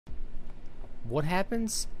What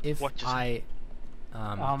happens if I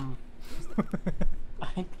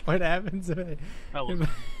what happens if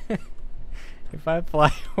I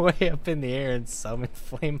fly way up in the air and summon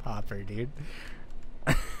Flame Hopper, dude?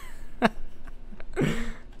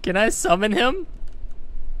 Can I summon him?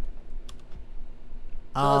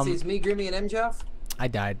 It's me, Grimmy, and MJoff. I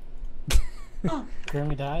died.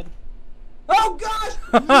 Grimmy died? Oh gosh!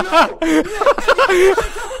 No!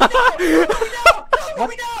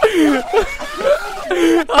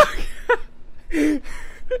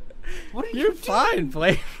 What are you fine,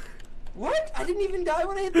 Flame. What? I didn't even die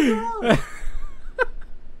when I hit the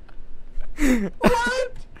ground.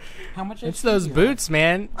 What? How much? It's those boots,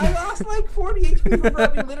 man. I lost like 40 HP from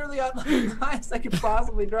dropping literally on the highest I could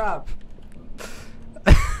possibly drop.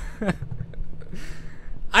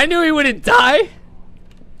 I knew he wouldn't die.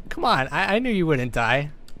 Come on, I knew you wouldn't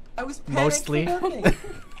die. I was panicked mostly. for nothing.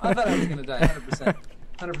 I thought I was gonna die, 100%.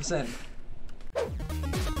 100%.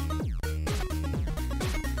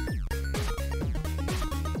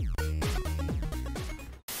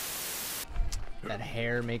 That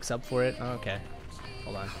hair makes up for it. Oh, okay,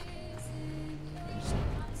 hold on. Just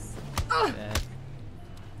that.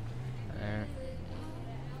 There.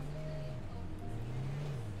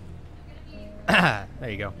 There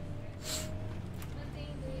you go.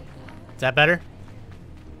 Is that better?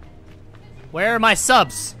 Where are my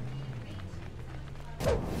subs?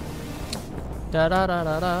 Da da da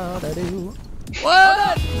da da da do.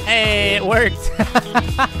 What? Hey, it worked.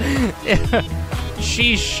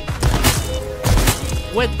 Sheesh.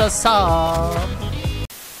 With the sub.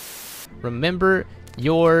 Remember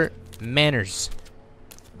your manners.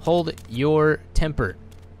 Hold your temper.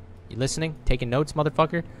 You listening? Taking notes,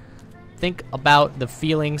 motherfucker? Think about the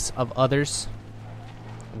feelings of others.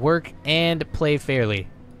 Work and play fairly.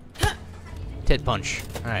 Tit punch.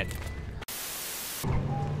 Alright.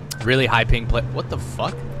 Really high ping play. What the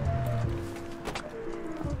fuck?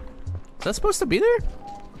 Is that supposed to be there?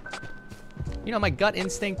 You know, my gut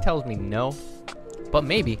instinct tells me no. But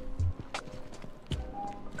maybe.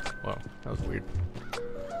 Whoa, that was weird.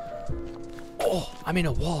 Oh, I'm in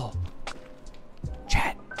a wall.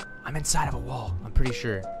 Chat, I'm inside of a wall. I'm pretty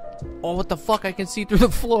sure. Oh, what the fuck? I can see through the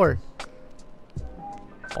floor.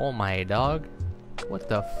 Oh my dog. What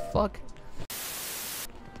the fuck?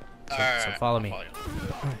 So follow me. What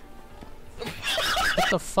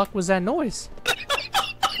the fuck was that noise?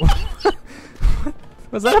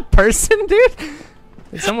 Was that a person, dude?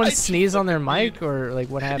 Did someone sneeze on their mic or like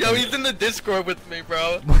what happened? Yo, he's in the Discord with me,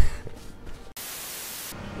 bro.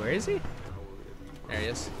 Where is he? There he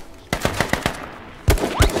is.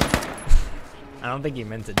 I don't think he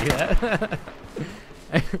meant to do that.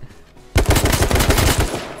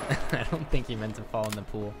 I don't think he meant to fall in the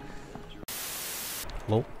pool.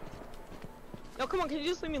 Hello? No, come on, can you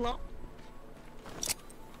just leave me alone?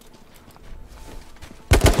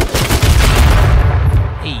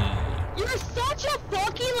 Hey. You're such a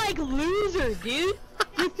fucking, like, loser, dude.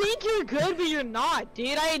 You think you're good, but you're not,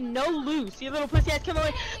 dude. I had no loose. You little pussy ass come on.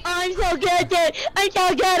 Oh, I'm so good, dude. I'm so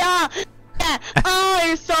good. Oh, yeah. Oh,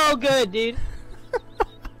 you're so good, dude.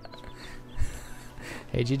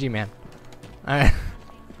 Hey, GG, man. Alright.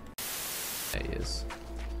 There he is.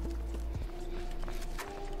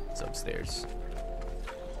 It's upstairs.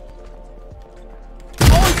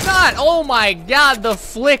 Oh, it's not! Oh my god, the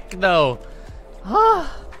flick, though.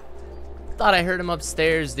 Ah. Thought I heard him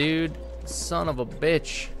upstairs, dude. Son of a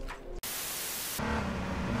bitch.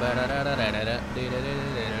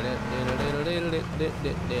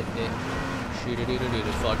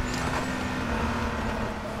 Fuck.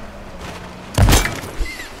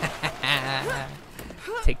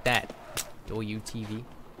 Take that, UTV.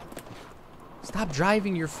 Stop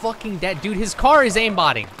driving your fucking dad. Dude, his car is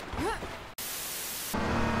aimbotting.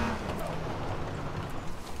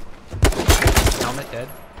 Helmet dead.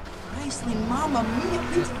 Nicely, Mama Mia.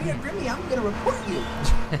 Please be a Grimmy. I'm gonna report you.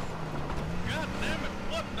 God damn it,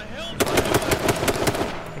 what the hell?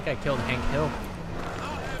 I think I killed Hank Hill.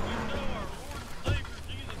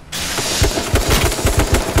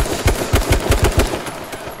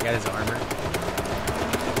 I got his armor.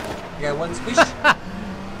 I got one squish.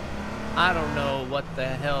 I don't know what the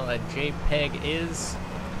hell a JPEG is.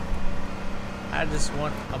 I just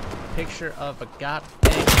want a picture of a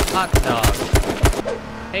goddamn hot dog.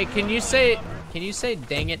 Hey, can you say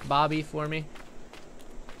dang it, Bobby, for me?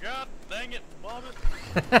 God dang it, Bobby.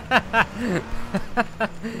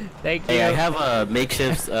 Thank you. Hey, I have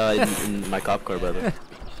makeshifts in my cop car, brother.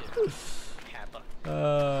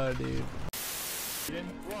 Oh, dude.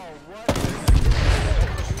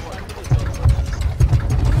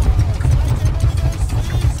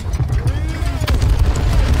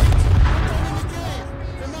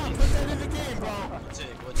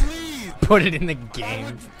 put it in the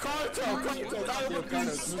game.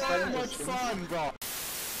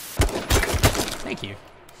 Thank you.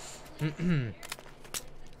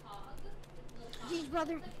 Jeez,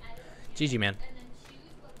 brother. GG, man.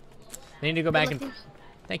 I need to go back and...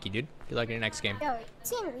 Thank you, dude. Good luck in your next game. Yo,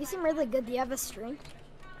 you seem really good. Do you have a string?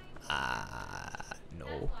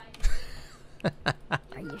 No. Are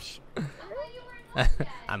you sure?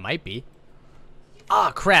 I might be.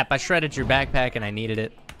 Oh, crap. I shredded your backpack and I needed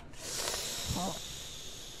it.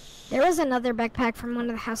 There was another backpack from one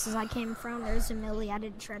of the houses I came from. There's a millie I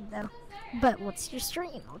didn't shred though. But what's your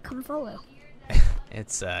stream? I'll come follow.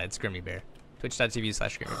 It's Grimmybear.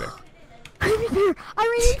 Twitch.tv/Grimmybear. Grimmybear, I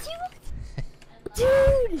ran into you!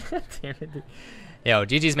 Dude! Damn it, dude. Yo,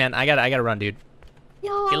 GG's, man. I gotta run, dude.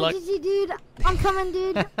 Yo, Good luck. GG, dude. I'm coming,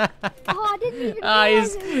 dude. Oh, I didn't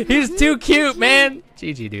even he's too cute, man.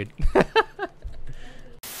 GG, dude.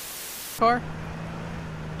 Car?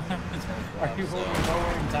 Are you holding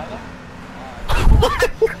nowhere in Tyler?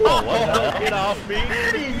 Oh, what the hell? Get off me!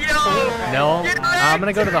 No, I'm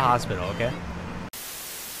gonna go to the hospital, okay?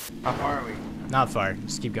 How far are we? Not far.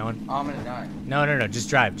 Just keep going. Oh, I'm gonna die. No. Just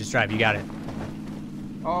drive. Just drive. You got it.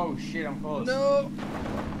 Oh shit, I'm close. No!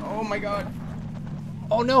 Oh my god.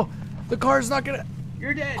 Oh no! The car's not gonna.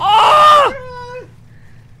 You're dead! Oh!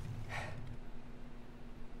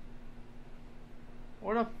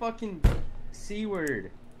 What a fucking C word.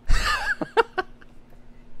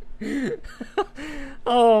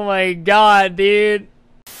 Oh my god, dude.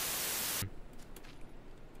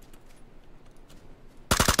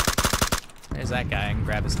 There's that guy. I can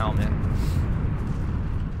grab his helmet.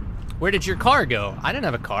 Where did your car go? I didn't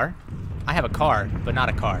have a car. I have a car, but not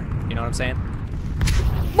a car. You know what I'm saying?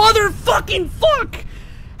 Motherfucking fuck!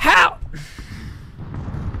 How?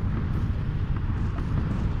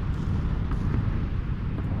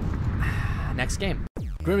 Next game.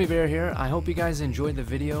 Grimmybear here. I hope you guys enjoyed the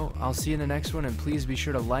video. I'll see you in the next one, and please be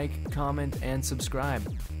sure to like, comment, and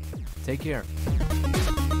subscribe. Take care.